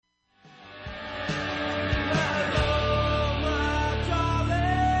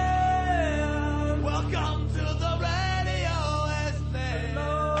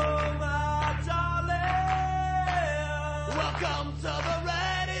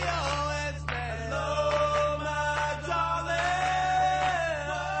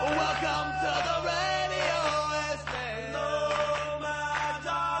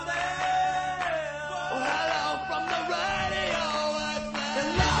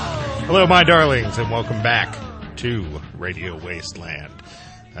Hello, my darlings, and welcome back to Radio Wasteland.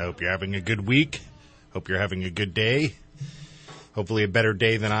 I hope you're having a good week. Hope you're having a good day. Hopefully a better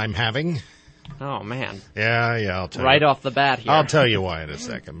day than I'm having. Oh, man. Yeah, I'll tell you. Right off the bat here. I'll tell you why in a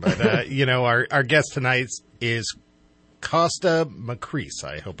second. But, our guest tonight is Kosta Makreas.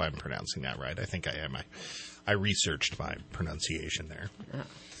 I hope I'm pronouncing that right. I think I am. I researched my pronunciation there. Yeah.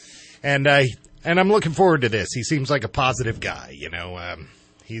 And I'm looking forward to this. He seems like a positive guy,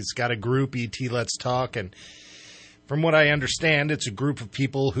 He's got a group, E.T. Let's Talk, and from what I understand, it's a group of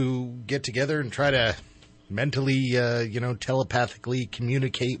people who get together and try to mentally, telepathically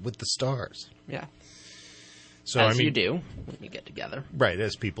communicate with the stars. Yeah. So as you do when you get together. Right,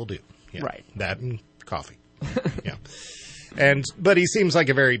 as people do. Yeah. Right. That and coffee. Yeah. But he seems like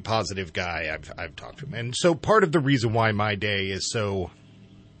a very positive guy. I've talked to him. And so part of the reason why my day is so,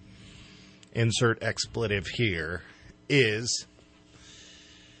 insert expletive here, is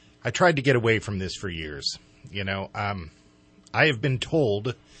I tried to get away from this for years. I have been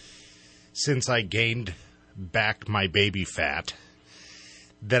told since I gained back my baby fat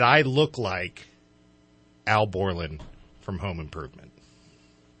that I look like Al Borland from Home Improvement.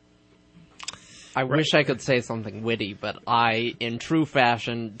 I wish I could say something witty, but I, in true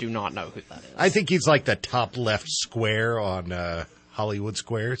fashion, do not know who that is. I think he's like the top left square on Hollywood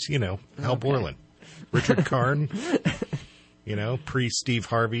Squares. Al Borland. Richard Karn. Pre-Steve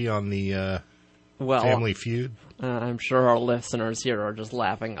Harvey on the Family Feud. I'm sure our listeners here are just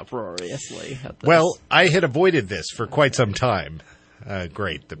laughing uproariously at this. Well, I had avoided this for quite some time.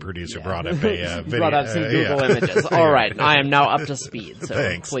 Great, the producer brought up a video. Brought up some Google images. All right, I am now up to speed, so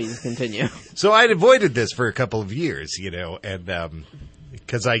Thanks. Please continue. So I'd avoided this for a couple of years, and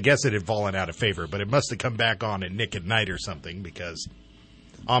because I guess it had fallen out of favor, but it must have come back on at Nick at Night or something, because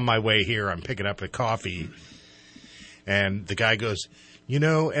on my way here, I'm picking up a coffee, and the guy goes,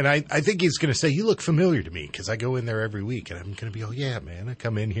 and I think he's going to say, you look familiar to me, because I go in there every week, and I'm going to be, oh, yeah, man, I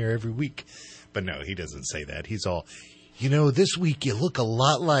come in here every week. But no, he doesn't say that. He's all, this week you look a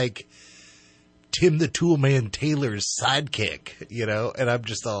lot like Tim the Toolman Taylor's sidekick, and I'm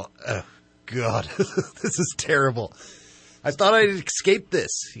just all, oh, God, this is terrible. I thought I'd escape this,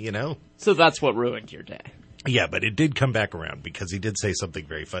 So that's what ruined your day. Yeah, but it did come back around because he did say something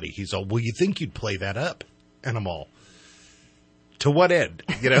very funny. He's all, well, you think you'd play that up? And I'm all, to what end?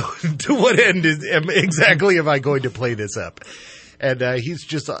 To what end exactly am I going to play this up? And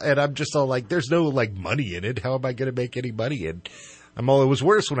I'm just all like, there's no like money in it. How am I going to make any money? And I'm all, it was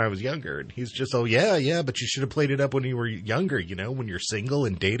worse when I was younger. And he's just all, yeah, but you should have played it up when you were younger, when you're single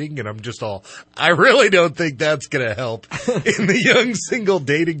and dating. And I'm just all, I really don't think that's going to help in the young single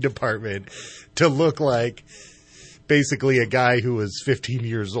dating department to look like basically a guy who was 15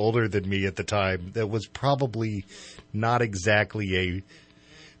 years older than me at the time that was probably not exactly a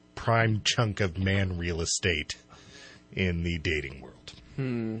prime chunk of man real estate in the dating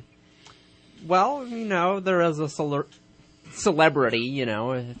world. Well, there is a celebrity,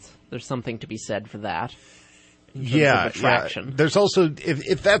 there's something to be said for that. Yeah, attraction. Yeah. There's also,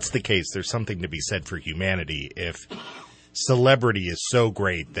 if that's the case, there's something to be said for humanity. If celebrity is so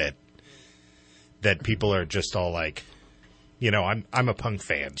great that people are just all like, I'm a punk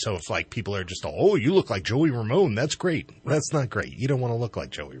fan, so if like people are just all, oh, you look like Joey Ramone, that's great. That's not great. You don't want to look like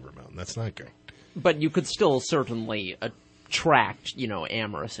Joey Ramone. That's not great. But you could still certainly attract,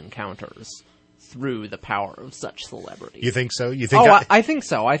 amorous encounters through the power of such celebrities. You think so? You think? I think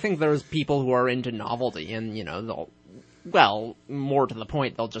so. I think there's people who are into novelty, and more to the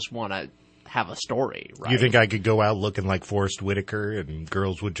point, they'll just want to have a story, right? You think I could go out looking like Forrest Whitaker and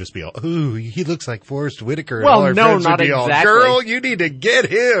girls would just be all, ooh, he looks like Forrest Whitaker. And all our friends would be exactly. All, girl, you need to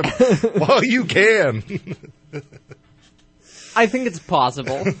get him while you can. I think it's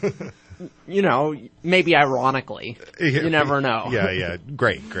possible. Maybe ironically. You never know. Yeah.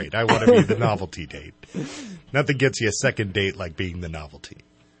 Great. I want to be the novelty date. Nothing gets you a second date like being the novelty.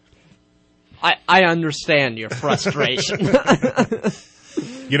 I understand your frustration.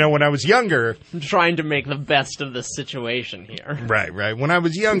 When I was younger, I'm trying to make the best of the situation here. Right. When I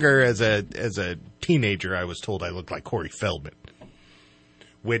was younger, as a teenager, I was told I looked like Corey Feldman,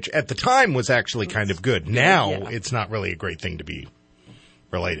 which at the time was actually kind of good. Now, It's not really a great thing to be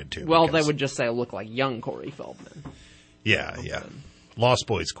related to. Well, they would just say I look like young Corey Feldman. Yeah. Lost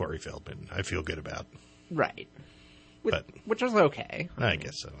Boys Corey Feldman, I feel good about. Right. Which is okay. I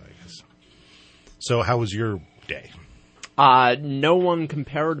guess so. So how was your day? No one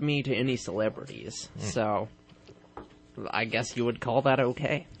compared me to any celebrities, so I guess you would call that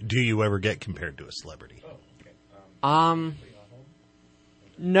okay. Do you ever get compared to a celebrity? No,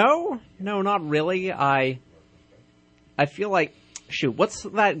 not really. I feel like Shoot, what's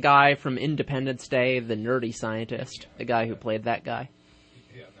that guy from Independence Day, the nerdy scientist? The guy who played that guy?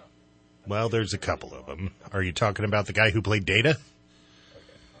 Well, there's a couple of them. Are you talking about the guy who played Data?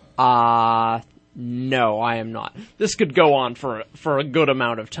 No, I am not. This could go on for a good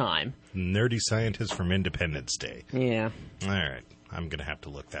amount of time. Nerdy scientist from Independence Day. Yeah. All right. I'm going to have to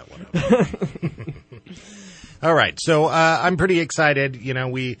look that one up. All right. So I'm pretty excited. You know,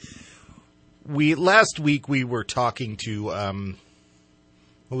 we last week we were talking to,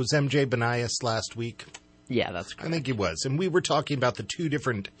 what was MJ Benias last week? Yeah, that's correct. I think it was. And we were talking about the two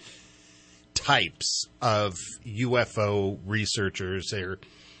different types of UFO researchers.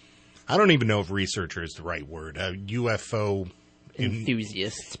 I don't even know if researcher is the right word. UFO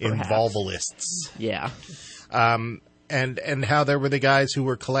enthusiasts, perhaps. Involvalists. Yeah. And how there were the guys who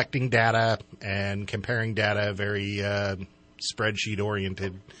were collecting data and comparing data, very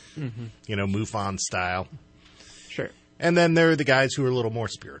spreadsheet-oriented, MUFON style. Sure. And then there are the guys who are a little more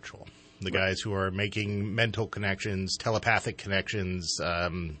spiritual. The guys who are making mental connections, telepathic connections,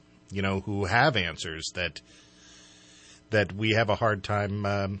 who have answers that we have a hard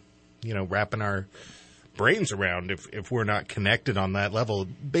time, wrapping our brains around if we're not connected on that level.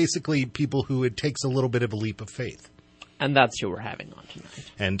 Basically, people who it takes a little bit of a leap of faith. And that's who we're having on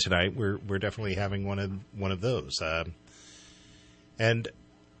tonight. And tonight we're definitely having one of those. And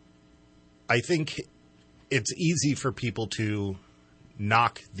I think it's easy for people to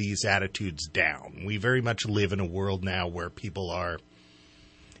knock these attitudes down. We very much live in a world now where people are,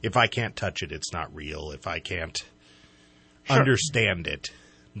 if I can't touch it, it's not real. If I can't understand it,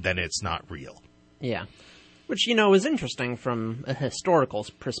 then it's not real. Yeah. Which, is interesting from a historical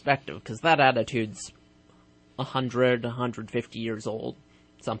perspective, because that attitude's 100, 150 years old,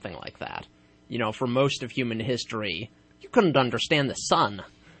 something like that. For most of human history, you couldn't understand the sun.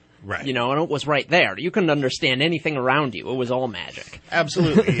 Right. And it was right there. You couldn't understand anything around you. It was all magic.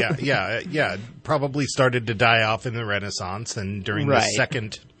 Absolutely, yeah. Probably started to die off in the Renaissance, and during the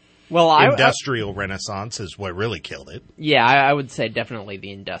second industrial Renaissance is what really killed it. Yeah, I would say definitely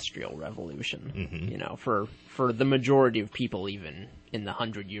the Industrial Revolution. Mm-hmm. For the majority of people, even in the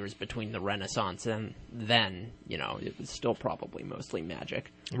 100 years between the Renaissance and then, it was still probably mostly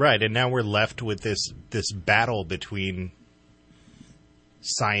magic. Right, and now we're left with this battle between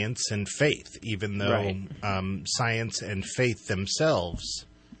science and faith, even though science and faith themselves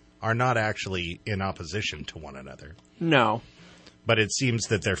are not actually in opposition to one another. No. But it seems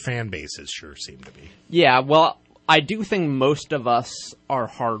that their fan bases sure seem to be. Yeah, well, I do think most of us are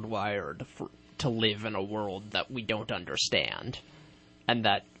hardwired to live in a world that we don't understand. And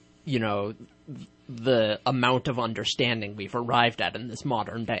that, the amount of understanding we've arrived at in this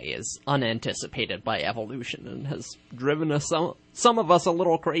modern day is unanticipated by evolution and has driven us some of us a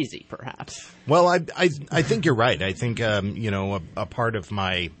little crazy, perhaps. Well, I think you're right. I think, a part of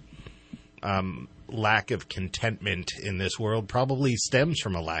my lack of contentment in this world probably stems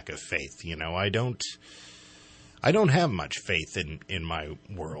from a lack of faith. I don't have much faith in my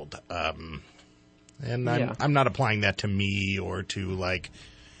world. And I'm not applying that to me or to,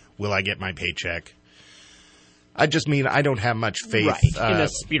 will I get my paycheck? I just mean I don't have much faith in a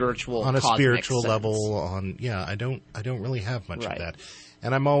spiritual on a spiritual sense. level. I don't really have much of that,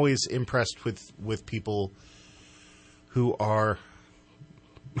 and I'm always impressed with people who are,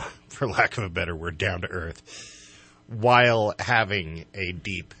 for lack of a better word, down to earth, while having a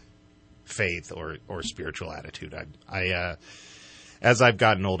deep faith or spiritual attitude. I as I've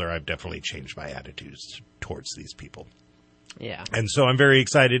gotten older, I've definitely changed my attitudes towards these people. Yeah. And so I'm very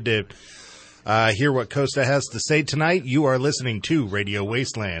excited to hear what Kosta has to say tonight. You are listening to Radio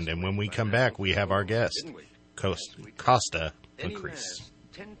Wasteland, and when we come back, we have our guest, Kosta Makreas.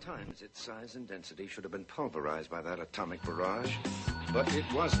 10 times its size and density should have been pulverized by that atomic barrage, but it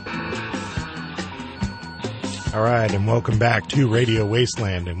wasn't. All right, and welcome back to Radio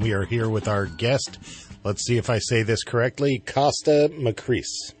Wasteland, and we are here with our guest. Let's see if I say this correctly, Kosta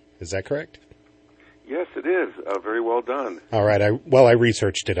Makreas. Is that correct? Yes, it is. Very well done. All right. I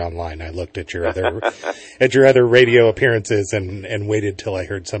researched it online. I looked at your other radio appearances and waited till I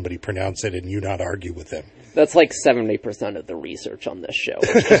heard somebody pronounce it and you not argue with them. That's like 70% of the research on this show.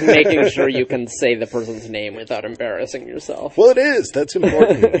 It's just making sure you can say the person's name without embarrassing yourself. Well, it is. That's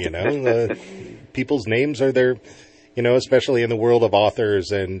important, People's names are their, especially in the world of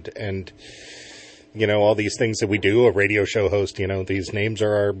authors and all these things that we do, a radio show host, these names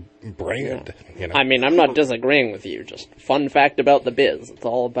are our brand, I mean, I'm not disagreeing with you, just fun fact about the biz. It's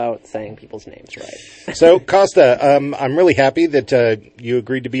all about saying people's names right. So, Kosta, I'm really happy that you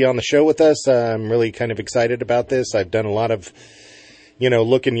agreed to be on the show with us. I'm really kind of excited about this. I've done a lot of,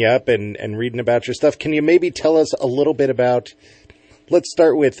 looking you up and reading about your stuff. Can you maybe tell us a little bit about Let's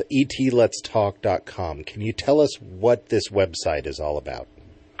start with etletstalk.com. Can you tell us what this website is all about?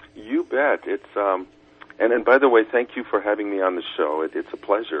 You bet. It's and by the way, thank you for having me on the show. It's a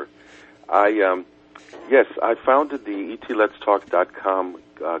pleasure. I founded the etletstalk.com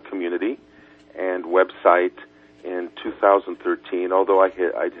community and website in 2013. Although I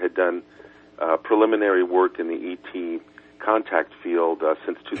had done preliminary work in the ET contact field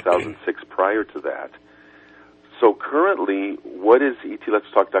since 2006. Prior to that, so currently, what is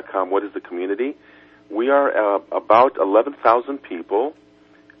etletstalk.com? What is the community? We are about 11,000 people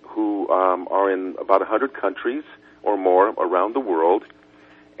who are in about 100 countries or more around the world.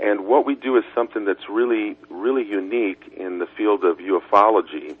 And what we do is something that's really, really unique in the field of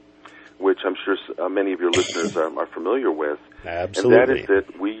ufology, which I'm sure many of your listeners are familiar with. Absolutely. And that is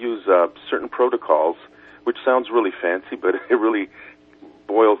that we use certain protocols, which sounds really fancy, but it really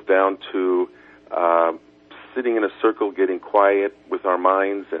boils down to sitting in a circle, getting quiet with our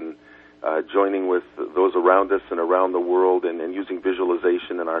minds, and joining with those around us and around the world, and using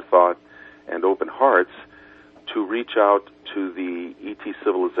visualization in our thought and open hearts to reach out to the ET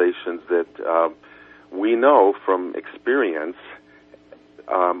civilizations that we know from experience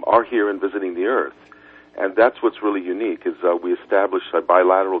are here and visiting the Earth. And that's what's really unique, is we establish a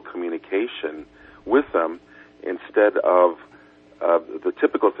bilateral communication with them instead of the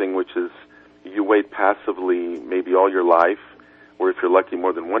typical thing, which is you wait passively maybe all your life, or if you're lucky,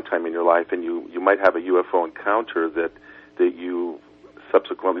 more than one time in your life, and you might have a UFO encounter that you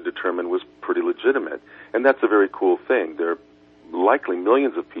subsequently determine was pretty legitimate. And that's a very cool thing. There are likely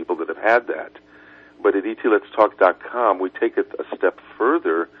millions of people that have had that. But at etletstalk.com, we take it a step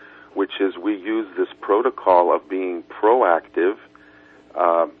further, which is we use this protocol of being proactive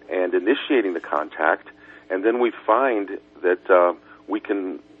and initiating the contact, and then we find that we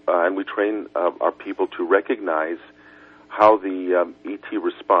can, and we train our people to recognize how the ET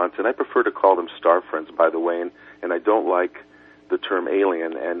response, and I prefer to call them star friends, by the way, and I don't like the term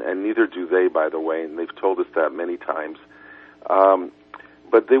alien, and neither do they, by the way, and they've told us that many times.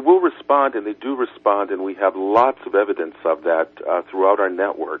 But they will respond, and they do respond, and we have lots of evidence of that throughout our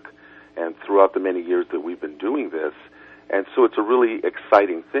network and throughout the many years that we've been doing this. And so it's a really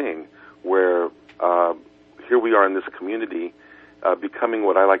exciting thing where here we are in this community becoming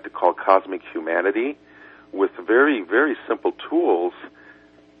what I like to call cosmic humanity, with very, very simple tools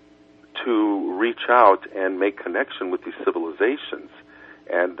to reach out and make connection with these civilizations.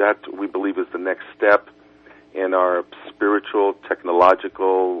 And that, we believe, is the next step in our spiritual,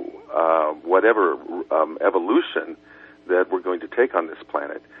 technological, whatever evolution that we're going to take on this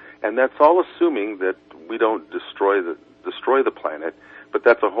planet. And that's all assuming that we don't destroy the planet, but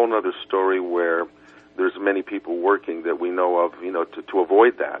that's a whole other story where there's many people working that we know of, to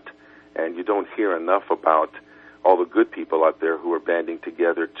avoid that. And you don't hear enough about all the good people out there who are banding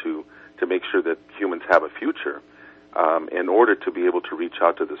together to make sure that humans have a future, in order to be able to reach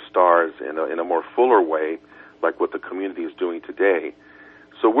out to the stars in a more fuller way, like what the community is doing today.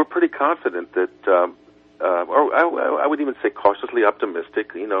 So we're pretty confident that, or I would even say cautiously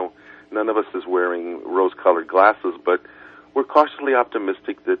optimistic. None of us is wearing rose-colored glasses, but we're cautiously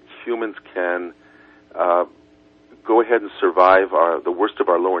optimistic that humans can go ahead and survive the worst of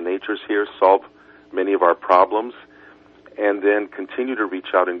our lower natures here, solve many of our problems, and then continue to reach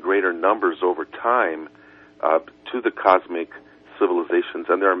out in greater numbers over time to the cosmic civilizations.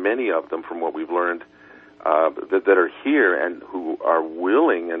 And there are many of them, from what we've learned, that are here and who are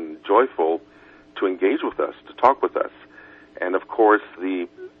willing and joyful to engage with us, to talk with us. And of course, the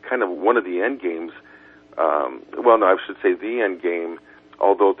kind of one of the end games, the end game,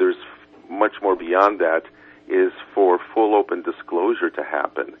 although there's much more beyond that, is for full open disclosure to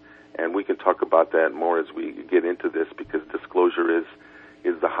happen. And we can talk about that more as we get into this, because disclosure is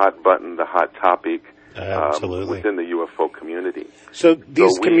the hot button, the hot topic within the UFO community. So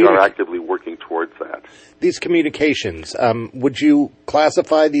we are actively working towards that. These communications, would you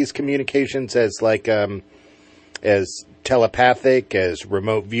classify these communications as as telepathic, as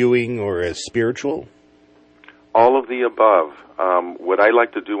remote viewing, or as spiritual? All of the above. What I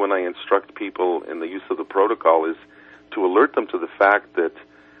like to do when I instruct people in the use of the protocol is to alert them to the fact that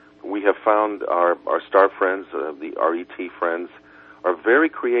we have found our star friends, our ET friends, are very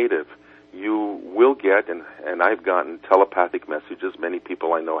creative. You will get, and I've gotten telepathic messages, many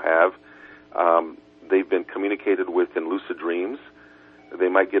people I know have. They've been communicated with in lucid dreams. They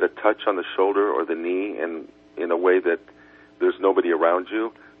might get a touch on the shoulder or the knee in a way that there's nobody around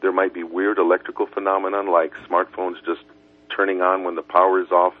you. There might be weird electrical phenomenon like smartphones just turning on when the power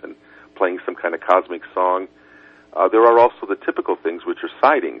is off and playing some kind of cosmic song. There are also the typical things, which are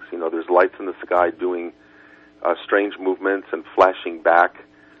sightings. There's lights in the sky doing strange movements and flashing back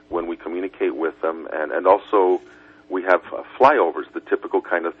when we communicate with them, and also we have flyovers, the typical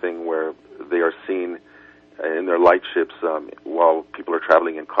kind of thing where they are seen in their light ships while people are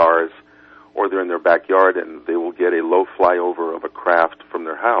traveling in cars, or they're in their backyard and they will get a low flyover of a craft from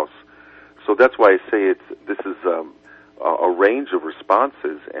their house. So that's why I say this is a range of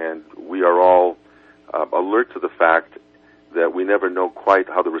responses, and we are all alert to the fact that we never know quite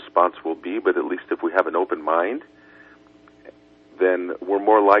how the response will be, but at least if we have an open mind, then we're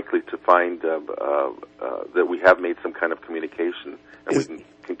more likely to find that we have made some kind of communication, and we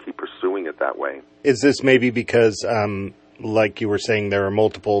can keep pursuing it that way. Is this maybe because, like you were saying, there are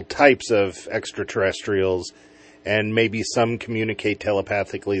multiple types of extraterrestrials, and maybe some communicate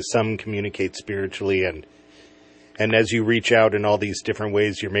telepathically, some communicate spiritually, and as you reach out in all these different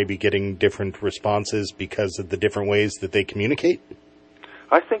ways, you're maybe getting different responses because of the different ways that they communicate?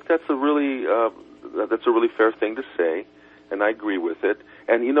 I think that's a really fair thing to say, and I agree with it.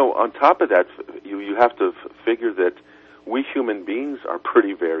 And, on top of that, you have to figure that we human beings are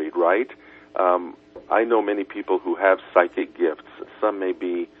pretty varied, right? I know many people who have psychic gifts. Some may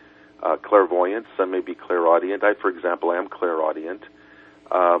be clairvoyant, some may be clairaudient. I, for example, am clairaudient.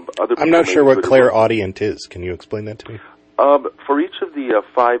 I'm not sure what clairaudient is. Can you explain that to me? For each of the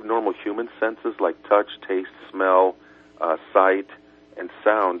 5 normal human senses, like touch, taste, smell, sight, and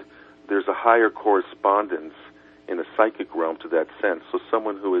sound, there's a higher correspondence in a psychic realm to that sense. So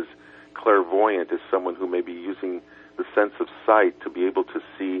someone who is clairvoyant is someone who may be using the sense of sight to be able to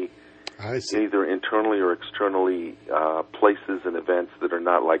see either internally or externally places and events that are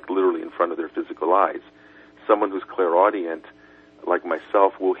not like literally in front of their physical eyes. Someone who's clairaudient, like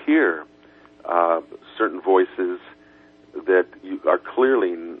myself, will hear certain voices that are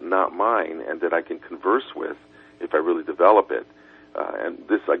clearly not mine and that I can converse with if I really develop it. And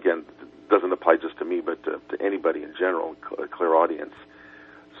this, again, doesn't apply just to me, but to anybody in general, clairaudience.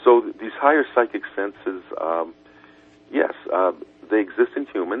 So these higher psychic senses, yes, they exist in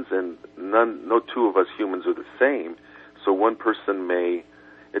humans, and no two of us humans are the same. So one person may,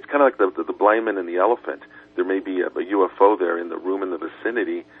 it's kind of like the blind man and the elephant. There may be a UFO there in the room in the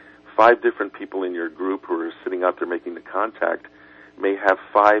vicinity. 5 different people in your group who are sitting out there making the contact may have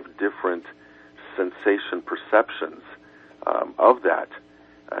 5 different sensation perceptions of that.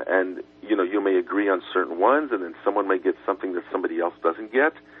 And, you may agree on certain ones, and then someone may get something that somebody else doesn't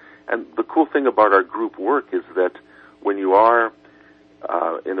get. And the cool thing about our group work is that when you are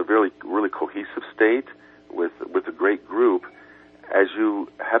in a really cohesive state with a great group, as you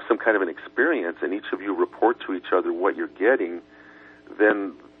have some kind of an experience and each of you report to each other what you're getting,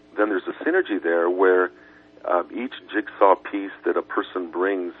 then there's a synergy there where each jigsaw piece that a person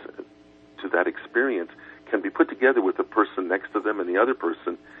brings to that experience can be put together with the person next to them and the other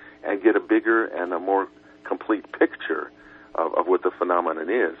person and get a bigger and a more complete picture of what the phenomenon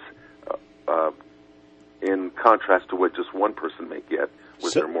is, in contrast to what just one person may get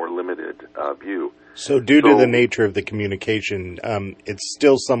with their more limited view. So due to the nature of the communication, it's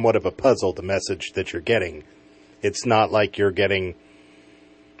still somewhat of a puzzle, the message that you're getting. It's not like you're getting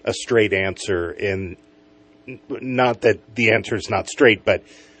a straight answer, not that the answer is not straight, but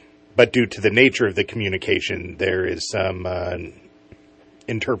due to the nature of the communication, there is some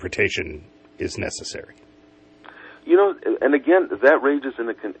interpretation is necessary. And again, that ranges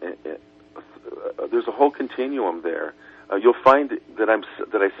in there's a whole continuum there. You'll find that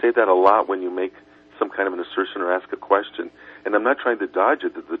I say that a lot when you make some kind of an assertion or ask a question, and I'm not trying to dodge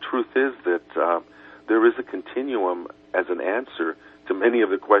it. The truth is that there is a continuum as an answer to many of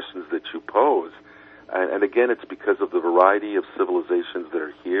the questions that you pose. And again, it's because of the variety of civilizations that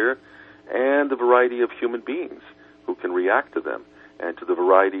are here and the variety of human beings who can react to them and to the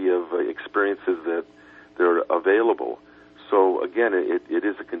variety of experiences that are available. So again, it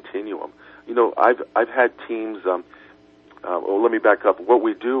is a continuum. I've had teams. Let me back up. What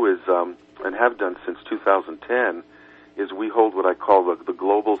we do is, and have done since 2010, is we hold what I call the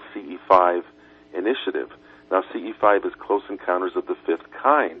Global CE5 Initiative. Now, CE5 is Close Encounters of the Fifth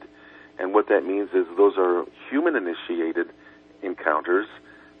Kind, and what that means is those are human-initiated encounters,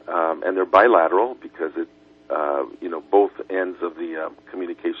 and they're bilateral because both ends of the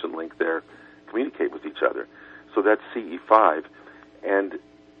communication link there communicate with each other. So that's CE5, and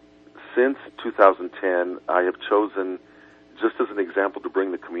since 2010, I have chosen, just as an example, to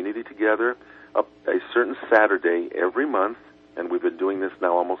bring the community together, a certain Saturday every month, and we've been doing this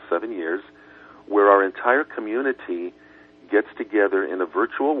now almost 7 years, where our entire community gets together in a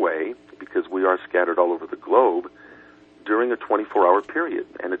virtual way, because we are scattered all over the globe, during a 24-hour period.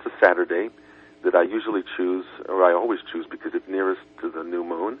 And it's a Saturday that I usually choose, or I always choose, because it's nearest to the new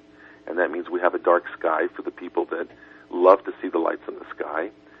moon, and that means we have a dark sky for the people that love to see the lights in the sky.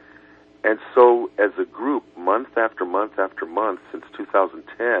 And so, as a group, month after month after month, since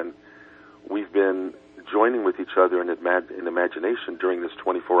 2010, we've been joining with each other in imagination during this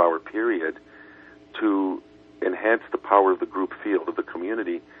 24-hour period to enhance the power of the group field of the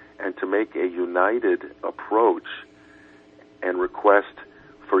community and to make a united approach and request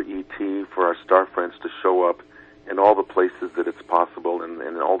for ET, for our star friends to show up in all the places that it's possible and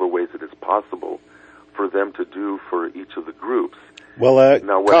in all the ways that it's possible for them to do for each of the groups. Well,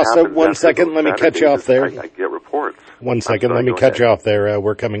 now, Kosta, one second, let me cut you off there. I get reports. One second, let me cut you off there.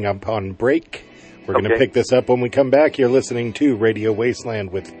 We're coming up on break. We're going to pick this up when we come back. You're listening to Radio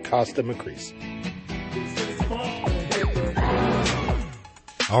Wasteland with Kosta Makreas.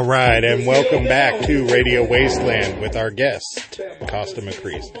 All right, and welcome back to Radio Wasteland with our guest, Kosta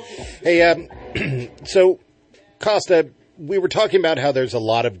Makreas. Hey, so, Kosta, we were talking about how there's a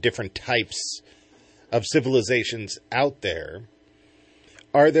lot of different types of civilizations out there.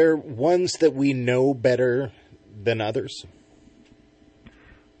 Are there ones that we know better than others?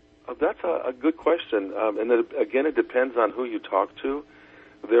 That's a good question. And then, again, it depends on who you talk to.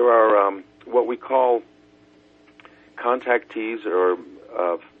 There are what we call contactees or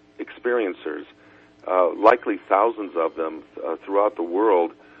experiencers, likely thousands of them throughout the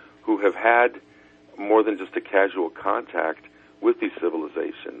world, who have had more than just a casual contact with these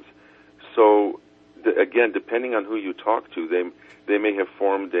civilizations. So, again, depending on who you talk to, they may have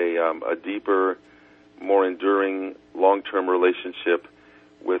formed a deeper, more enduring, long-term relationship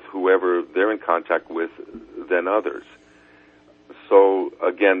with whoever they're in contact with than others. So,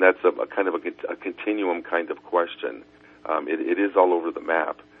 again, that's a kind of a continuum kind of question. It is all over the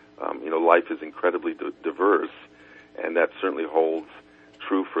map. Life is incredibly diverse, and that certainly holds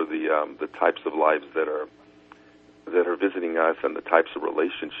true for the types of lives that are visiting us and the types of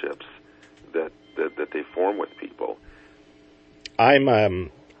relationships that they form with people. I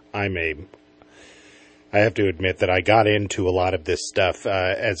have to admit that I got into a lot of this stuff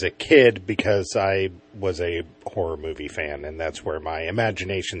as a kid because I was a horror movie fan, and that's where my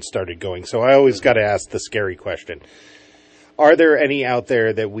imagination started going. So I always got to ask the scary question. Are there any out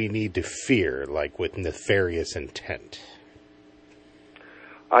there that we need to fear, like with nefarious intent?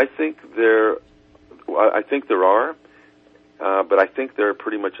 I think there are, but I think they're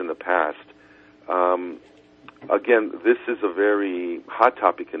pretty much in the past. Again, this is a very hot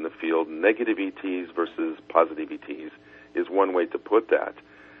topic in the field. Negative ETs versus positive ETs is one way to put that.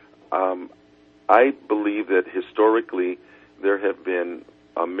 I believe that historically there have been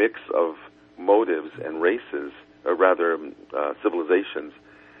a mix of motives and races, or rather civilizations,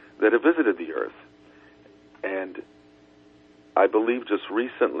 that have visited the Earth. And I believe just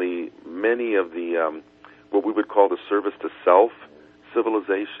recently many of the what we would call the service to self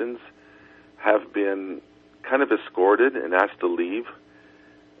civilizations have been kind of escorted and asked to leave,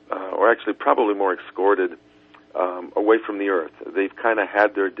 or actually probably more escorted away from the Earth. They've kind of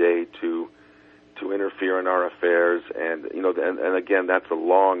had their day to interfere in our affairs, and and again, that's a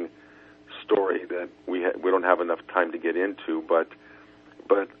long story that we don't have enough time to get into. But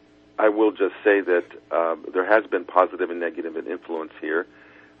I will just say that there has been positive and negative influence here,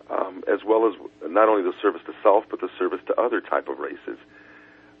 as well as not only the service to self, but the service to other type of races.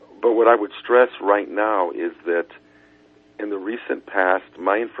 But what I would stress right now is that in the recent past,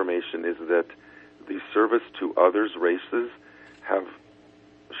 my information is that the service to others races have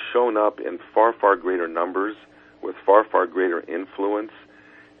shown up in far, far greater numbers with far, far greater influence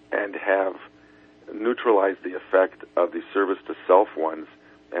and have neutralized the effect of the service to self ones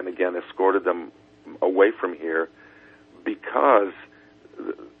and, again, escorted them away from here because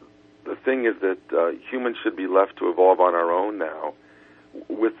the thing is that humans should be left to evolve on our own now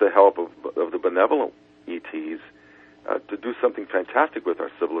with the help of the benevolent ETs to do something fantastic with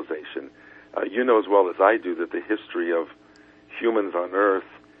our civilization. You know as well as I do that the history of humans on Earth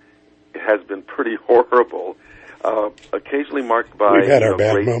has been pretty horrible, occasionally marked by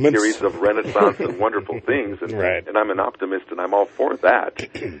great series of renaissance and wonderful things. And, right. And I'm an optimist, and I'm all for that.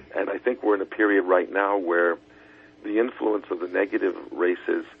 And I think we're in a period right now where the influence of the negative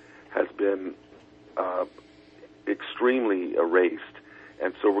races has been extremely erased.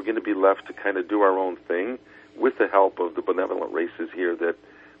 And so we're going to be left to kind of do our own thing with the help of the benevolent races here that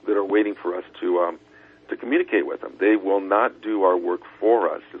are waiting for us to communicate with them. They will not do our work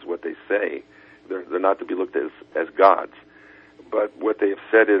for us, is what they say. They're not to be looked at as gods. But what they have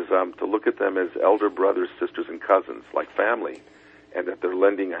said is to look at them as elder brothers, sisters, and cousins, like family, and that they're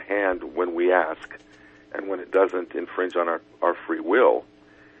lending a hand when we ask and when it doesn't infringe on our free will.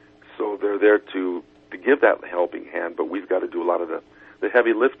 So they're there to give that helping hand, but we've got to do a lot of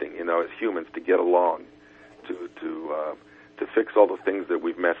heavy lifting, as humans to get along, to fix all the things that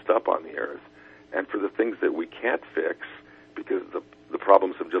we've messed up on the earth, and for the things that we can't fix because the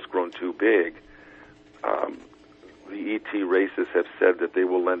problems have just grown too big. The ET races have said that they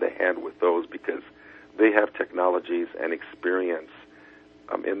will lend a hand with those because they have technologies and experience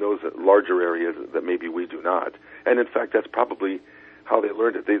in those larger areas that maybe we do not. And in fact, that's probably how they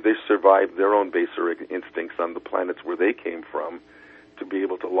learned it. They survived their own baser instincts on the planets where they came from to be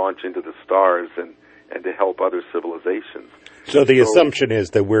able to launch into the stars and to help other civilizations. So the assumption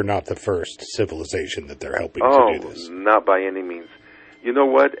is that we're not the first civilization that they're helping to do this. Not by any means. You know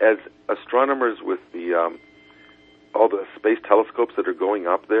what? As astronomers with the all the space telescopes that are going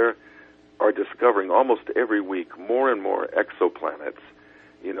up there are discovering almost every week more and more exoplanets,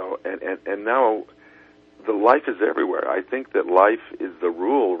 and now the life is everywhere. I think that life is the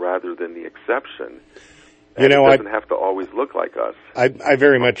rule rather than the exception. And it doesn't have to always look like us. I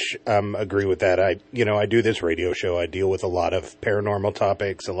very much agree with that. I do this radio show. I deal with a lot of paranormal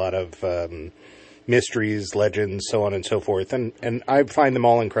topics, a lot of mysteries, legends, so on and so forth. And I find them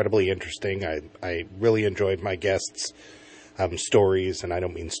all incredibly interesting. I really enjoyed my guests' stories, and I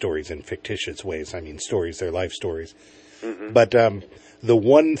don't mean stories in fictitious ways. I mean stories, their life stories. Mm-hmm. But the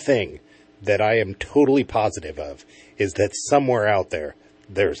one thing that I am totally positive of is that somewhere out there,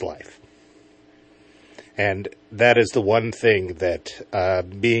 there's life. And that is the one thing that,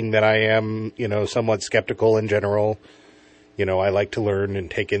 being that I am, somewhat skeptical in general, I like to learn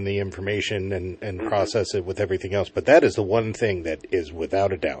and take in the information and mm-hmm. process it with everything else. But that is the one thing that is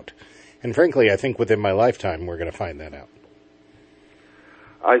without a doubt. And frankly, I think within my lifetime, we're going to find that out.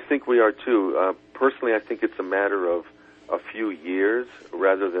 I think we are too. Personally, I think it's a matter of a few years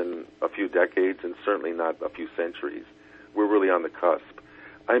rather than a few decades, and certainly not a few centuries. We're really on the cusp.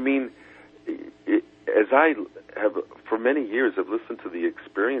 I mean, as I have, for many years, have listened to the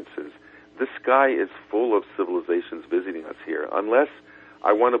experiences, the sky is full of civilizations visiting us here. Unless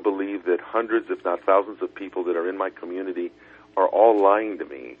I want to believe that hundreds, if not thousands of people that are in my community are all lying to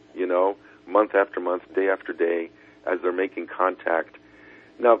me, month after month, day after day, as they're making contact.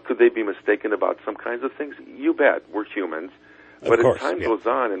 Now, could they be mistaken about some kinds of things? You bet. We're humans. But as time goes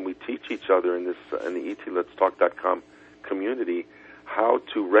on and we teach each other in the ETLetsTalk.com community how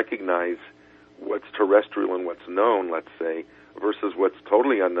to recognize what's terrestrial and what's known, let's say, versus what's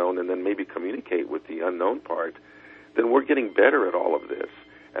totally unknown, and then maybe communicate with the unknown part, then we're getting better at all of this.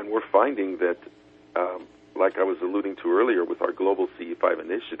 And we're finding that, like I was alluding to earlier with our Global CE5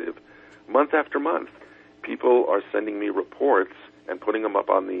 initiative, month after month, people are sending me reports and putting them up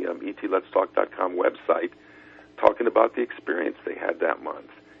on the ETLetsTalk.com website, talking about the experience they had that month.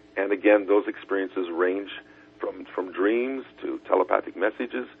 And again, those experiences range from dreams to telepathic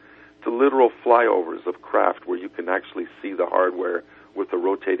messages to literal flyovers of craft where you can actually see the hardware with the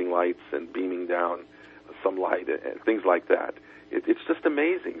rotating lights and beaming down some light and things like that. It's just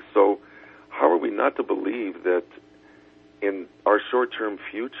amazing. So how are we not to believe that in our short-term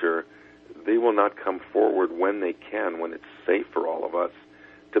future, they will not come forward when they can, when it's safe for all of us,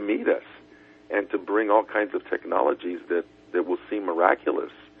 to meet us and to bring all kinds of technologies that will seem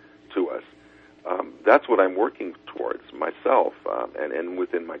miraculous to us. That's what I'm working towards myself and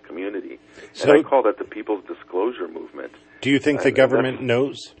within my community. So, and I call that the People's Disclosure Movement. Do you think the government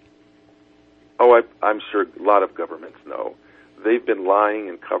knows? Oh, I'm sure a lot of governments know. They've been lying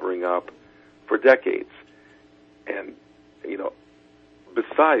and covering up for decades. And,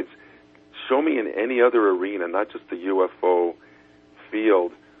 besides, show me in any other arena, not just the UFO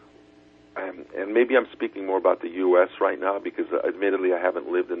field, and maybe I'm speaking more about the U.S. right now because, admittedly, I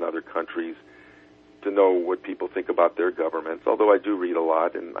haven't lived in other countries to know what people think about their governments, although I do read a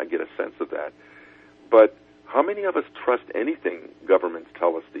lot and I get a sense of that. But how many of us trust anything governments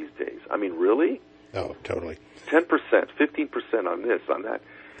tell us these days? I mean, really? Oh, totally. 10%, 15% on this, on that.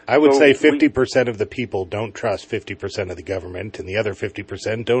 I would say 50% of the people don't trust 50% of the government, and the other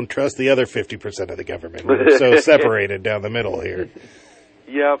 50% don't trust the other 50% of the government. We're so separated down the middle here.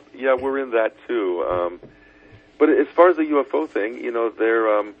 Yeah, we're in that too. But as far as the UFO thing,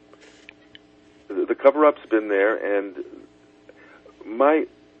 the cover-up's been there, and my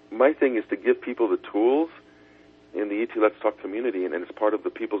thing is to give people the tools in the ET Let's Talk community and as part of the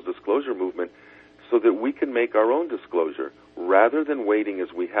People's Disclosure Movement so that we can make our own disclosure rather than waiting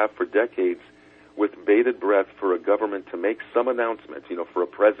as we have for decades with bated breath for a government to make some announcement, for a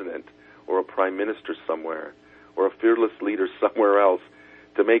president or a prime minister somewhere or a fearless leader somewhere else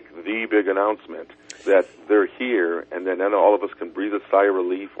to make the big announcement that they're here, and then all of us can breathe a sigh of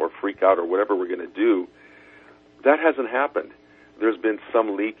relief or freak out or whatever we're going to do. That hasn't happened. There's been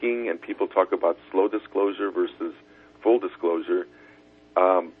some leaking, and people talk about slow disclosure versus full disclosure,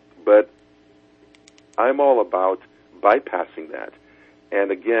 But I'm all about bypassing that.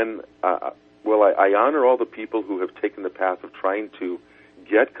 And again, I honor all the people who have taken the path of trying to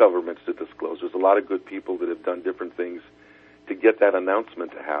get governments to disclose. There's a lot of good people that have done different things to get that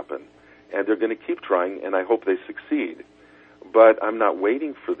announcement to happen. And they're going to keep trying, and I hope they succeed. But I'm not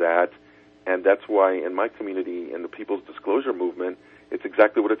waiting for that, and that's why in my community, in the People's Disclosure Movement, it's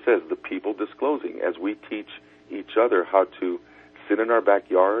exactly what it says, the people disclosing. As we teach each other how to sit in our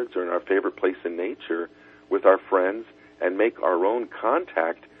backyards or in our favorite place in nature with our friends and make our own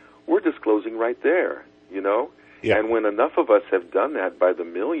contact, we're disclosing right there, you know? Yeah. And when enough of us have done that by the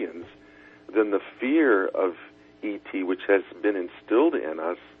millions, then the fear of E.T., which has been instilled in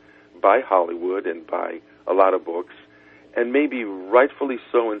us by Hollywood and by a lot of books, and maybe rightfully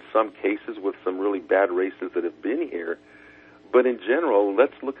so in some cases with some really bad races that have been here, but in general,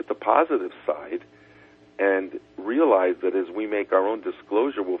 let's look at the positive side and realize that as we make our own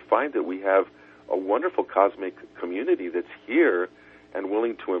disclosure, we'll find that we have a wonderful cosmic community that's here and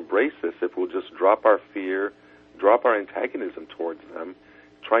willing to embrace this if we'll just drop our fear, drop our antagonism towards them,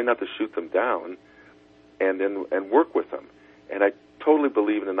 try not to shoot them down, and work with them. And I totally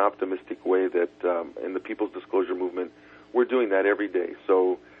believe in an optimistic way that in the People's Disclosure Movement, we're doing that every day.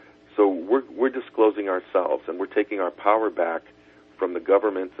 So we're disclosing ourselves, and we're taking our power back from the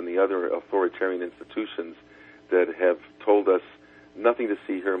governments and the other authoritarian institutions that have told us nothing to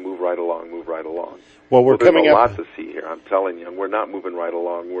see here, move right along, move right along. Well, we're coming up. There's a lot to see here, I'm telling you, and we're not moving right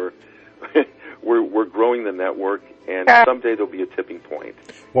along. We're we're growing the network, and someday there'll be a tipping point.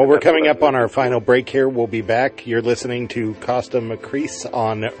 Well, we're coming up on our final break here. We'll be back. You're listening to Kosta Makreas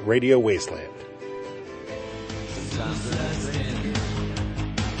on Radio Wasteland.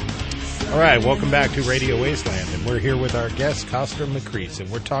 All right, welcome back to Radio Wasteland, and we're here with our guest, Kosta Makreas, and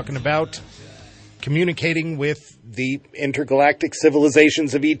we're talking about communicating with the intergalactic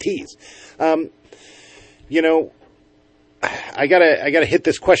civilizations of ETs. You know, I gotta hit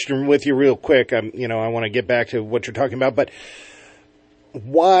this question with you real quick. I want to get back to what you're talking about, but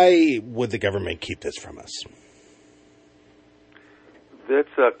why would the government keep this from us?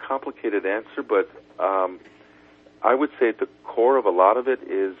 That's a complicated answer, but I would say at the core of a lot of it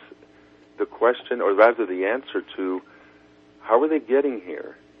is the question, or rather the answer to, how are they getting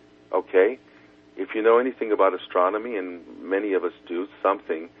here? Okay? If you know anything about astronomy, and many of us do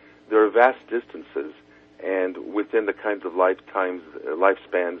something, there are vast distances, and within the kinds of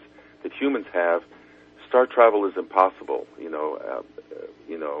lifespans that humans have, star travel is impossible,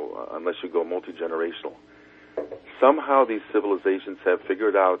 unless you go multi-generational. Somehow these civilizations have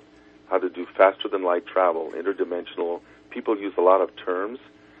figured out how to do faster-than-light travel, interdimensional. People use a lot of terms,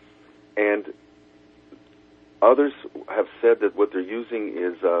 and others have said that what they're using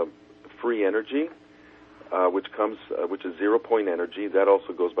is free energy, which is zero-point energy. That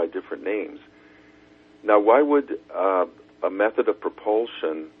also goes by different names. Now, why would a method of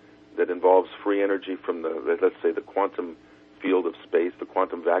propulsion that involves free energy from let's say, the quantum field of space, the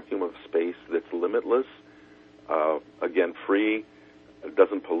quantum vacuum of space that's limitless, again, free,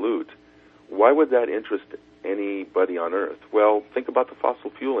 doesn't pollute, why would that interest anybody on Earth? Well, think about the fossil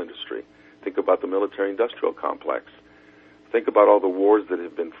fuel industry. Think about the military-industrial complex. Think about all the wars that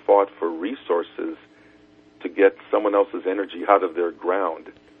have been fought for resources to get someone else's energy out of their ground.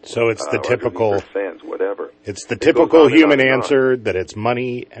 So it's the typical sands, whatever. It's the typical human answer that it's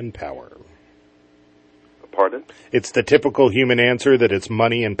money and power. Pardon? It's the typical human answer that it's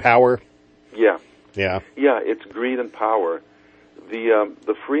money and power. Yeah. Yeah. Yeah, it's greed and power.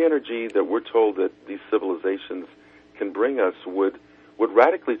 The free energy that we're told that these civilizations can bring us would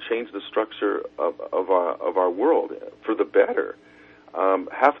radically change the structure of our world for the better.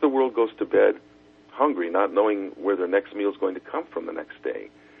 Half the world goes to bed hungry, not knowing where their next meal is going to come from the next day.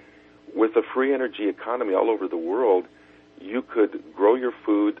 With a free energy economy all over the world, you could grow your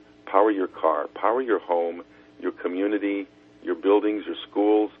food, power your car, power your home, your community, your buildings, your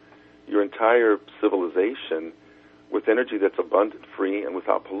schools, your entire civilization with energy that's abundant, free, and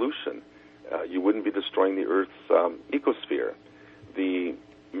without pollution. You wouldn't be destroying the Earth's ecosphere. The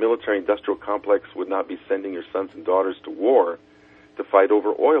military-industrial complex would not be sending your sons and daughters to war to fight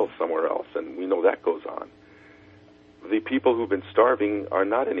over oil somewhere else, and we know that goes on. The people who've been starving are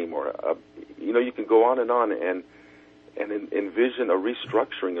not anymore. You can go on and envision a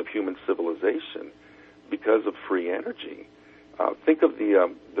restructuring of human civilization because of free energy. Think of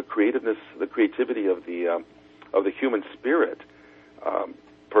the creativity of the human spirit.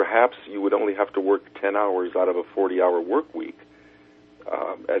 Perhaps you would only have to work 10 hours out of a 40-hour work week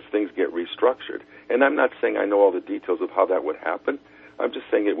as things get restructured. And I'm not saying I know all the details of how that would happen. I'm just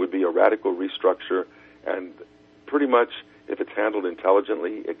saying it would be a radical restructure, and pretty much if it's handled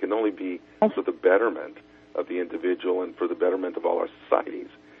intelligently, it can only be for the betterment of the individual and for the betterment of all our societies.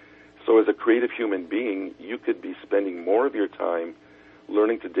 So as a creative human being, you could be spending more of your time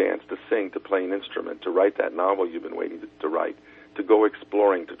learning to dance, to sing, to play an instrument, to write that novel you've been waiting to write, to go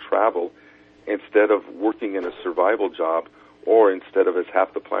exploring, to travel, instead of working in a survival job, or instead of, as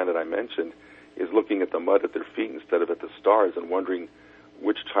half the planet I mentioned, is looking at the mud at their feet instead of at the stars and wondering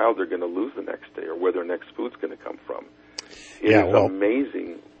which child they're going to lose the next day or where their next food's going to come from. It is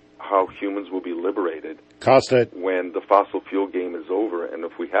amazing how humans will be liberated when the fossil fuel game is over and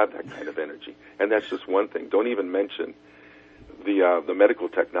if we have that kind of energy. And that's just one thing. Don't even mention the medical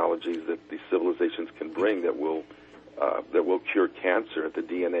technologies that these civilizations can bring that will cure cancer at the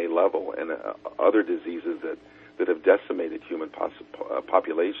DNA level and other diseases that have decimated human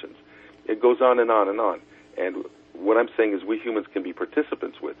populations. It goes on and on and on. And what I'm saying is we humans can be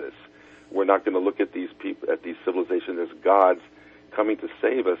participants with this. We're not going to look at these civilizations as gods coming to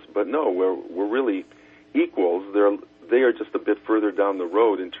save us, but no, we're really equals. They are just a bit further down the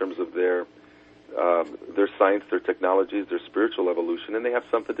road in terms of their science, their technologies, their spiritual evolution, and they have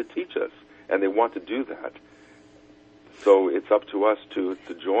something to teach us, and they want to do that. So it's up to us to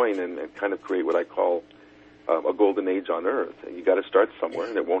join and kind of create what I call a golden age on Earth. And you got to start somewhere,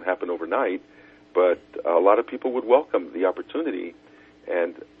 and it won't happen overnight. But a lot of people would welcome the opportunity,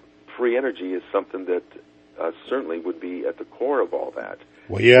 and free energy is something that certainly would be at the core of all that.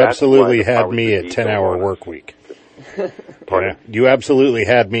 Well, you absolutely had me at 10-hour work week. Pardon? You absolutely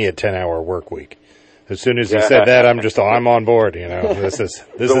had me at 10-hour work week. As soon as you said that, I'm on board. You know, this is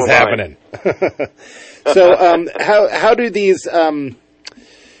happening. So, how do these?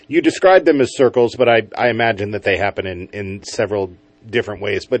 You describe them as circles, but I imagine that they happen in several different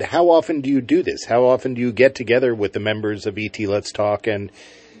ways. But how often do you do this? How often do you get together with the members of ET Let's Talk and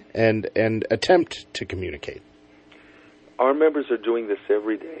attempt to communicate? Our members are doing this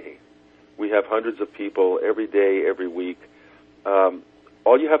every day. We have hundreds of people every day, every week.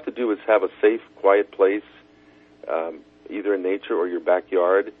 All you have to do is have a safe, quiet place, either in nature or your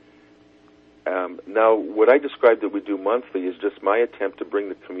backyard. Now, what I described that we do monthly is just my attempt to bring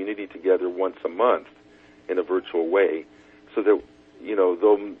the community together once a month in a virtual way, so that, you know,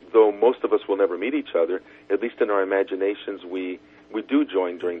 though most of us will never meet each other, at least in our imaginations, we do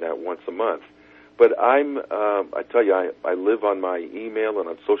join during that once a month. But I tell you, I live on my email and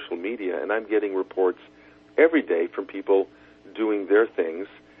on social media, and I'm getting reports every day from people doing their things.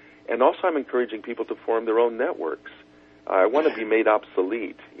 And also I'm encouraging people to form their own networks. I want to be made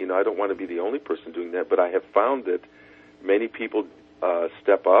obsolete. You know, I don't want to be the only person doing that, but I have found that many people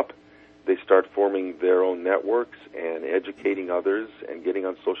step up. They start forming their own networks and educating others and getting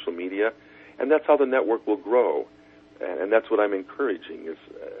on social media, and that's how the network will grow. And that's what I'm encouraging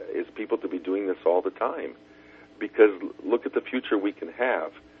is people to be doing this all the time, because look at the future we can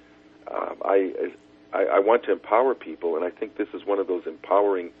have. I want to empower people, and I think this is one of those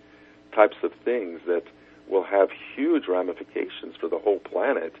empowering types of things that will have huge ramifications for the whole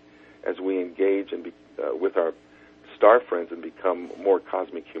planet as we engage and with our star friends and become more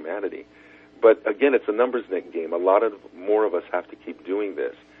cosmic humanity. But again, it's a numbers game. A lot more of us have to keep doing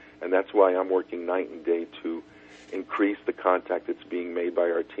this, and that's why I'm working night and day to increase the contact that's being made by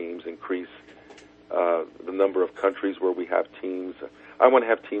our teams, increase the number of countries where we have teams. I want to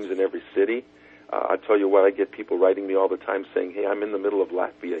have teams in every city. I tell you what, I get people writing me all the time saying, hey, I'm in the middle of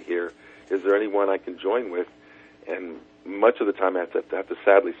Latvia here. Is there anyone I can join with? And much of the time I have to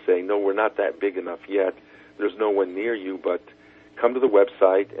sadly say, no, we're not that big enough yet. There's no one near you, but come to the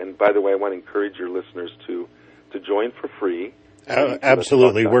website. And by the way, I want to encourage your listeners to join for free.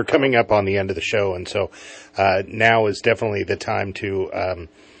 Absolutely. We're coming up on the end of the show, and so now is definitely the time to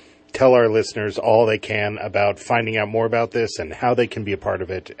tell our listeners all they can about finding out more about this and how they can be a part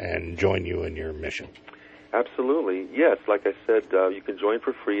of it and join you in your mission. Absolutely. Yes, like I said, you can join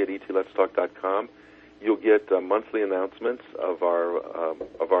for free at etletstalk.com. You'll get monthly announcements of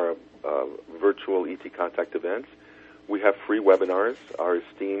our virtual ET Contact events. We have free webinars. Our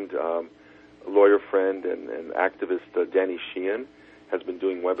esteemed lawyer friend and activist Danny Sheehan has been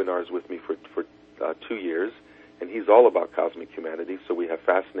doing webinars with me for 2 years, and he's all about cosmic humanity, so we have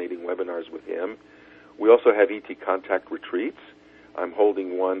fascinating webinars with him. We also have ET Contact retreats. I'm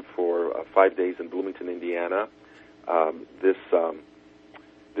holding one for 5 days in Bloomington, Indiana, this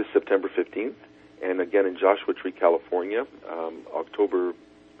September 15th, and again in Joshua Tree, California, September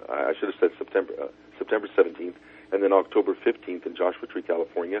 17th, and then October 15th in Joshua Tree,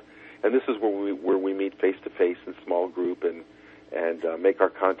 California. And this is where we meet face-to-face in small group and make our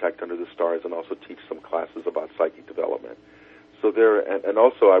contact under the stars, and also teach some classes about psychic development. So and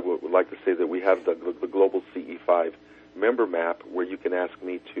also I would like to say that we have the Global CE5 member map where you can ask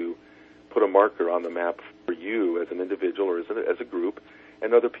me to put a marker on the map for you as an individual or as a group,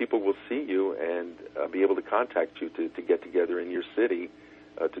 and other people will see you and be able to contact you to get together in your city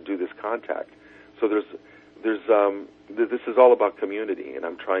to do this contact. So this is all about community, and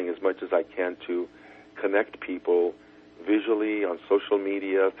I'm trying as much as I can to connect people visually on social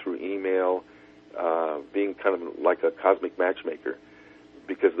media, through email, being kind of like a cosmic matchmaker,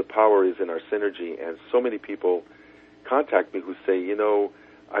 because the power is in our synergy. And so many people contact me who say, you know,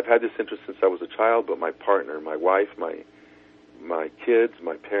 I've had this interest since I was a child, but my partner, my wife, my kids,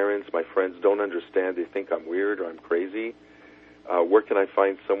 my parents, my friends don't understand. They think I'm weird or I'm crazy. Where can I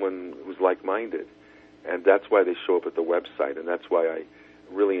find someone who's like-minded? And that's why they show up at the website, and that's why I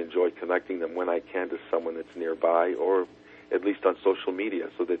really enjoy connecting them when I can to someone that's nearby, or at least on social media,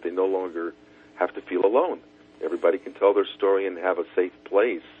 so that they no longer have to feel alone. Everybody can tell their story and have a safe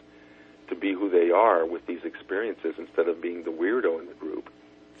place to be who they are with these experiences instead of being the weirdo in the group.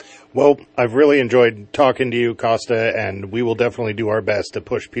 Well, I've really enjoyed talking to you, Kosta, and we will definitely do our best to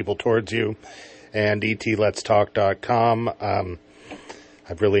push people towards you and etletstalk.com.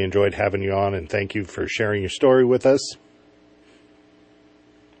 I've really enjoyed having you on, and thank you for sharing your story with us.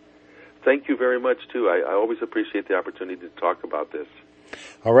 Thank you very much, too. I always appreciate the opportunity to talk about this.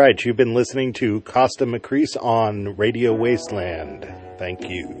 All right, you've been listening to Kosta Makreas on Radio Wasteland. Thank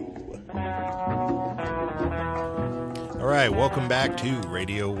you. All right, welcome back to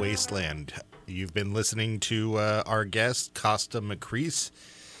Radio Wasteland. You've been listening to our guest, Kosta Makreas.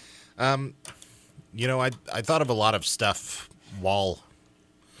 You know, I thought of a lot of stuff while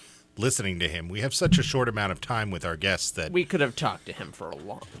listening to him. We have such a short amount of time with our guests that we could have talked to him for a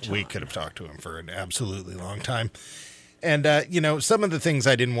long time. We could have talked to him for an absolutely long time. And, you know, some of the things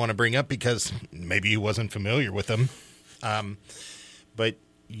I didn't want to bring up because maybe he wasn't familiar with them. But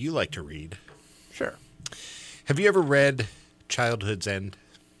you like to read. Sure. Have you ever read Childhood's End?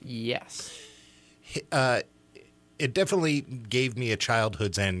 Yes. It definitely gave me a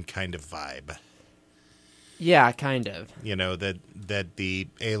Childhood's End kind of vibe. Yeah, kind of. You know, that the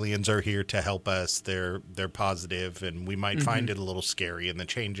aliens are here to help us. They're positive, and we might find it a little scary, and the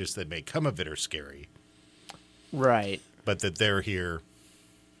changes that may come of it are scary. Right. But that they're here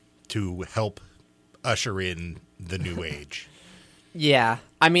to help usher in the new age. Yeah.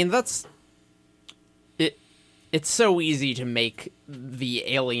 I mean, that's... It's so easy to make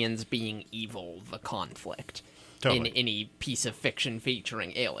the aliens being evil the conflict. Totally. In any piece of fiction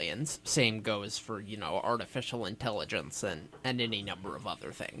featuring aliens. Same goes for, you know, artificial intelligence and any number of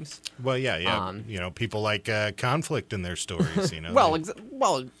other things. Well, yeah. You know, people like conflict in their stories, you know.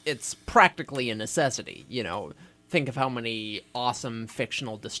 Well, it's practically a necessity, you know. Think of how many awesome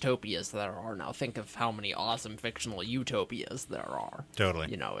fictional dystopias there are now. Think of how many awesome fictional utopias there are. Totally.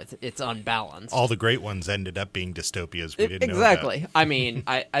 You know, it's unbalanced. All the great ones ended up being dystopias we didn't know exactly. about. I mean,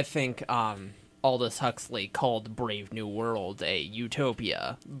 I think Aldous Huxley called Brave New World a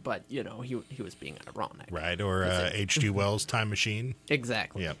utopia, but, you know, he was being ironic. Right, or H.G. Wells' Time Machine.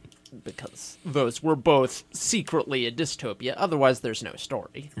 Exactly. Yep. Because those were both secretly a dystopia, otherwise there's no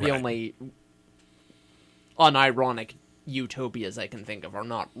story. The only unironic utopias I can think of are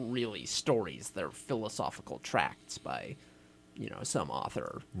not really stories, they're philosophical tracts by, you know, some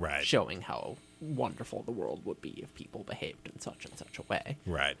author showing how wonderful the world would be if people behaved in such and such a way.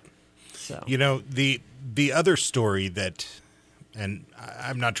 Right. So, you know, the other story that, and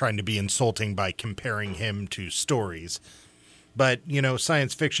I'm not trying to be insulting by comparing him to stories, but, you know,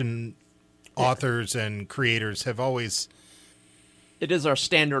 science fiction authors and creators have always... It is our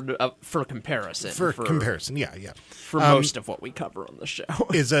standard for comparison. For comparison, yeah. For most of what we cover on the show.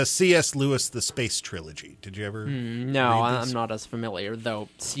 Is C.S. Lewis the Space Trilogy. Did you ever No, read this? I'm not as familiar, though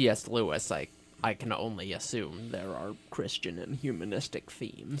C.S. Lewis, I can only assume there are Christian and humanistic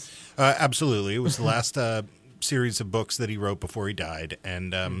themes. Absolutely. It was the last series of books that he wrote before he died.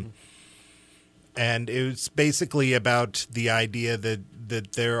 And and it was basically about the idea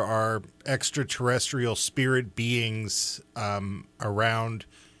that there are extraterrestrial spirit beings around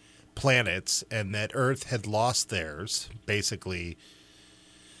planets and that Earth had lost theirs, basically.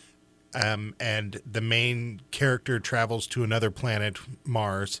 And the main character travels to another planet,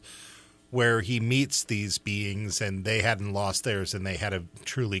 Mars, where he meets these beings, and they hadn't lost theirs, and they had a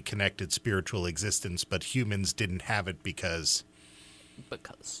truly connected spiritual existence, but humans didn't have it because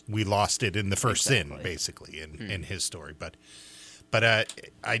we lost it in the first sin, basically, in his story. But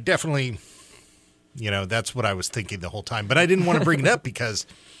I definitely, you know, that's what I was thinking the whole time. But I didn't want to bring it up because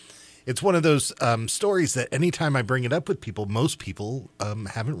it's one of those stories that anytime I bring it up with people, most people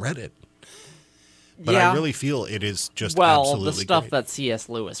haven't read it. But I really feel it is just well, absolutely the stuff great. that C.S.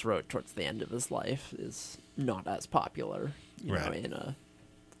 Lewis wrote towards the end of his life is not as popular, you know, in a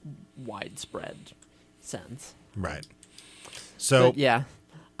widespread sense. Right. So But yeah,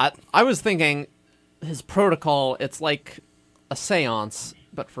 I was thinking his protocol, it's like a seance,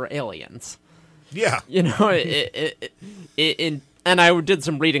 but for aliens. yeah. You know, and I did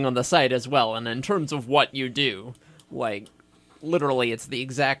some reading on the site as well, and in terms of what you do, like, literally it's the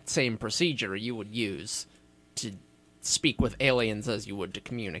exact same procedure you would use to speak with aliens as you would to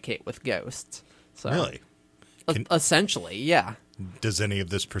communicate with ghosts. So, Really? Essentially, yeah. Does any of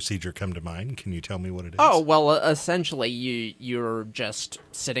this procedure come to mind? Can you tell me what it is? Oh, well, essentially, you're just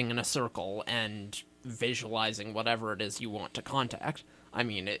sitting in a circle and visualizing whatever it is you want to contact. I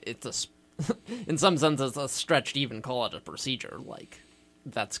mean, it's in some sense, it's a stretch to even call it a procedure. Like,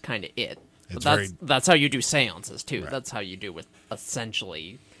 that's kind of it. But that's how you do seances, too. Right. That's how you do with,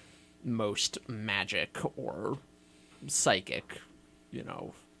 essentially, most magic or psychic, you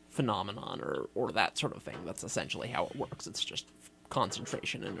know, phenomenon or that sort of thing. That's essentially how it works. It's just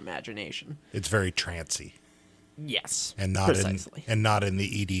concentration and imagination. It's very trancy. Yes, And not precisely. in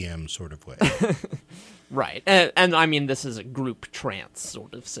the EDM sort of way. Right. And I mean, this is a group trance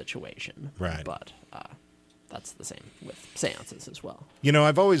sort of situation. Right. But that's the same with seances as well. You know,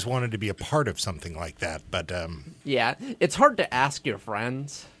 I've always wanted to be a part of something like that, but Yeah, it's hard to ask your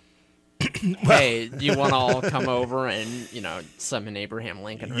friends, hey, do you want to all come over and, you know, summon Abraham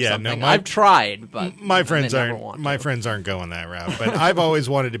Lincoln or something? I've tried, but my friends they never want to. aren't going that route. But I've always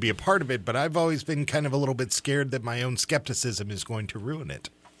wanted to be a part of it, but I've always been kind of a little bit scared that my own skepticism is going to ruin it.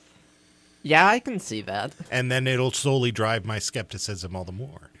 Yeah, I can see that. And then it'll slowly drive my skepticism all the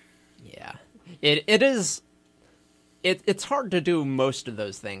more. Yeah. It is... It's hard to do most of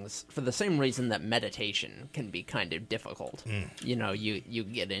those things for the same reason that meditation can be kind of difficult. You know, you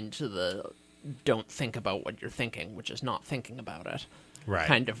get into the don't think about what you're thinking, which is not thinking about it, Right.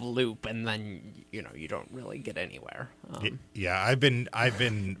 kind of loop, and then, you know, you don't really get anywhere. Yeah, I've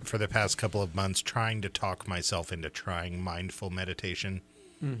been for the past couple of months trying to talk myself into trying mindful meditation.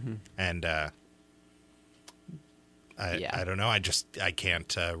 Mm-hmm. And I don't know. I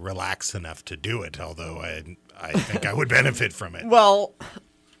can't relax enough to do it. Although I think I would benefit from it. Well,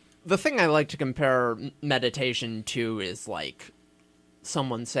 the thing I like to compare meditation to is like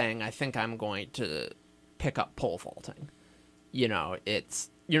someone saying, I think I'm going to pick up pole vaulting. You know,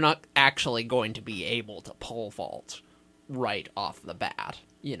 you're not actually going to be able to pole vault right off the bat.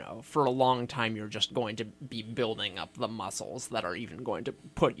 You know, for a long time, you're just going to be building up the muscles that are even going to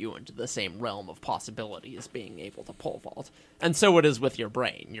put you into the same realm of possibility as being able to pole vault. And so it is with your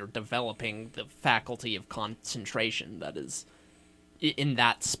brain. You're developing the faculty of concentration that is, in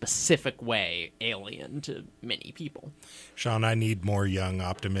that specific way, alien to many people. Sean, I need more young,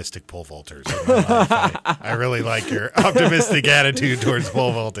 optimistic pole vaulters in my life. I really like your optimistic attitude towards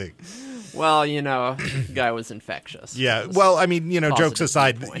pole vaulting. Well, you know, the guy was infectious. Yeah. Well, I mean, you know, jokes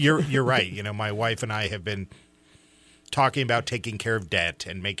aside, viewpoint. you're right. You know, my wife and I have been talking about taking care of debt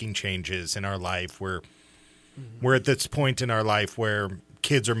and making changes in our life. We're at this point in our life where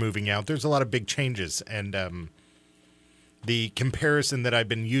kids are moving out. There's a lot of big changes, and the comparison that I've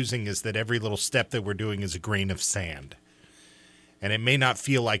been using is that every little step that we're doing is a grain of sand. And it may not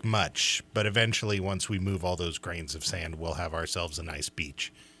feel like much, but eventually, once we move all those grains of sand, we'll have ourselves a nice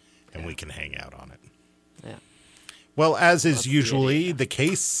beach. And we can hang out on it. Yeah. Well, as is usually the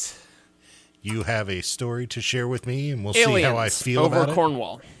case, you have a story to share with me, and we'll see how I feel over about it.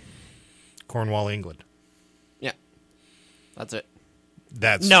 Cornwall. Cornwall, England. Yeah. That's it.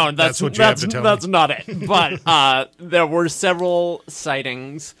 That's That's what you have to tell me. not it. But there were several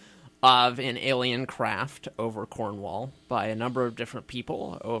sightings of an alien craft over Cornwall by a number of different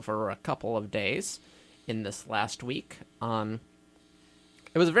people over a couple of days in this last week.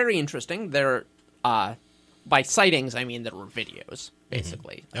 It was very interesting. There, by sightings, I mean there were videos,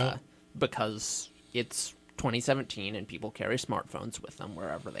 basically, because it's 2017 and people carry smartphones with them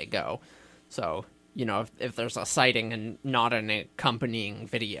wherever they go. So, you know, if there's a sighting and not an accompanying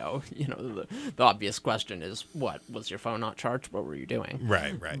video, you know, the obvious question is, what, was your phone not charged? What were you doing?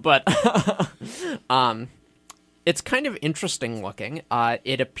 Right. But it's kind of interesting looking.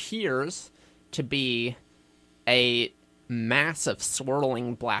 It appears to be a mass of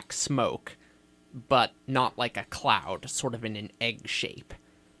swirling black smoke, but not like a cloud, sort of in an egg shape.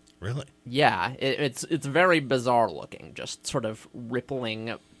 Really? Yeah, it's very bizarre looking, just sort of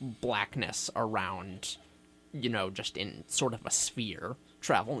rippling blackness around, you know, just in sort of a sphere,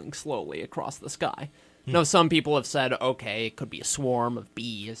 traveling slowly across the sky. Now, some people have said, okay, it could be a swarm of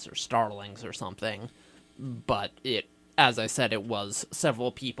bees or starlings or something, but as I said, it was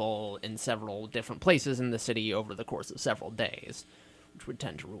several people in several different places in the city over the course of several days, which would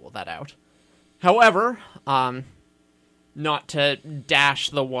tend to rule that out. However, not to dash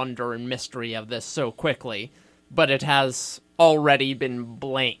the wonder and mystery of this so quickly, but it has already been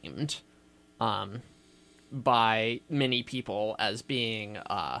blamed by many people as being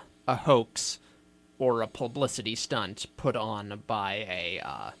a hoax or a publicity stunt put on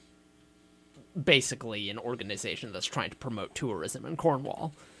by basically an organization that's trying to promote tourism in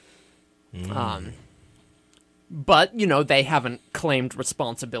Cornwall. But, they haven't claimed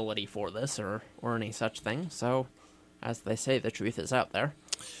responsibility for this or any such thing, so, as they say, the truth is out there.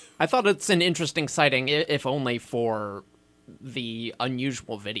 I thought it's an interesting sighting, if only for the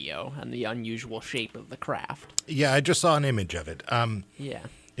unusual video and the unusual shape of the craft. Yeah, I just saw an image of it. Yeah.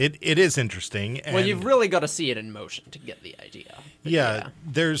 It is interesting. And well, you've really got to see it in motion to get the idea. But yeah,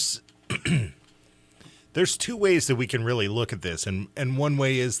 there's two ways that we can really look at this, and one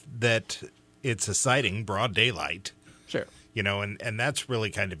way is that it's a sighting, broad daylight. Sure. And that's really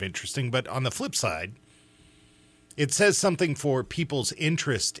kind of interesting. But on the flip side, it says something for people's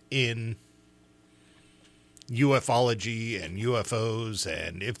interest in ufology and UFOs,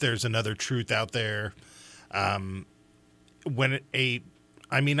 and if there's another truth out there. I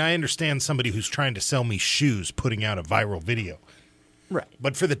understand somebody who's trying to sell me shoes putting out a viral video. Right.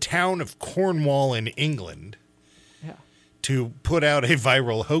 But for the town of Cornwall in England to put out a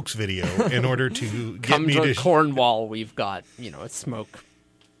viral hoax video in order to get Come me to to Cornwall, we've got, smoke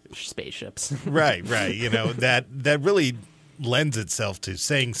spaceships. Right. That really lends itself to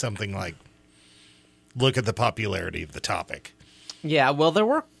saying something like, look at the popularity of the topic. Yeah, well, there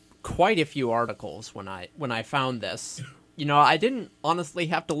were quite a few articles when I found this. I didn't honestly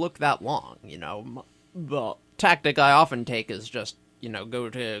have to look that long. The tactic I often take is just, go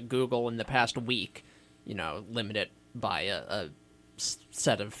to Google in the past week, limit it by a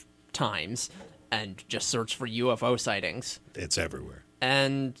set of times, and just search for UFO sightings. It's everywhere.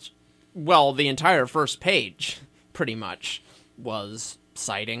 And, well, the entire first page, pretty much, was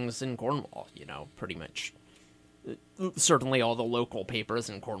sightings in Cornwall, pretty much. Certainly all the local papers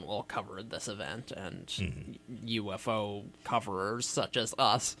in Cornwall covered this event, and UFO coverers such as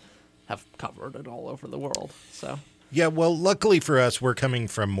us have covered it all over the world. So yeah, well, luckily for us, we're coming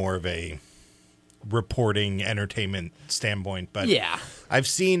from more of a reporting entertainment standpoint, but yeah, I've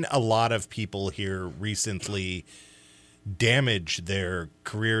seen a lot of people here recently damage their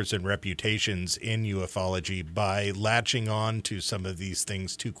careers and reputations in ufology by latching on to some of these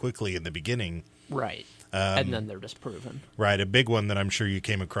things too quickly in the beginning. Right. And then they're disproven. Right. A big one that I'm sure you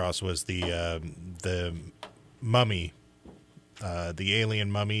came across was the mummy, the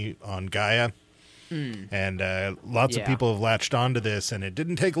alien mummy on Gaia. And lots of people have latched onto this, and it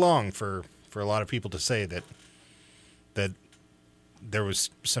didn't take long for a lot of people to say that there was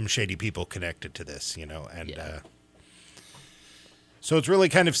some shady people connected to this, and so it's really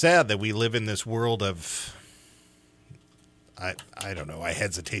kind of sad that we live in this world of, I don't know, I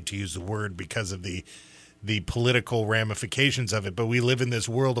hesitate to use the word because of the political ramifications of it, but we live in this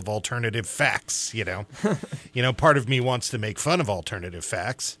world of alternative facts, Part of me wants to make fun of alternative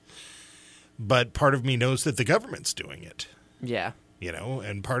facts, but part of me knows that the government's doing it. Yeah.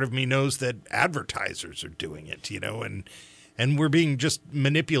 And part of me knows that advertisers are doing it, and we're being just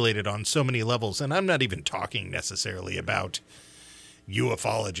manipulated on so many levels. And I'm not even talking necessarily about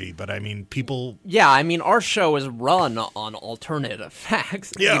ufology, but I mean, people. Yeah, I mean, our show is run on alternative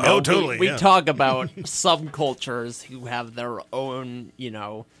facts. Yeah, totally. We talk about subcultures who have their own,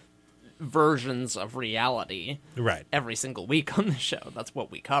 versions of reality. Right. Every single week on the show. That's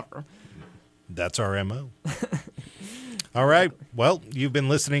what we cover. That's our MO. All right. Well, you've been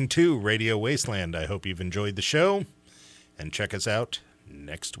listening to Radio Wasteland. I hope you've enjoyed the show, and check us out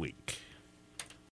next week.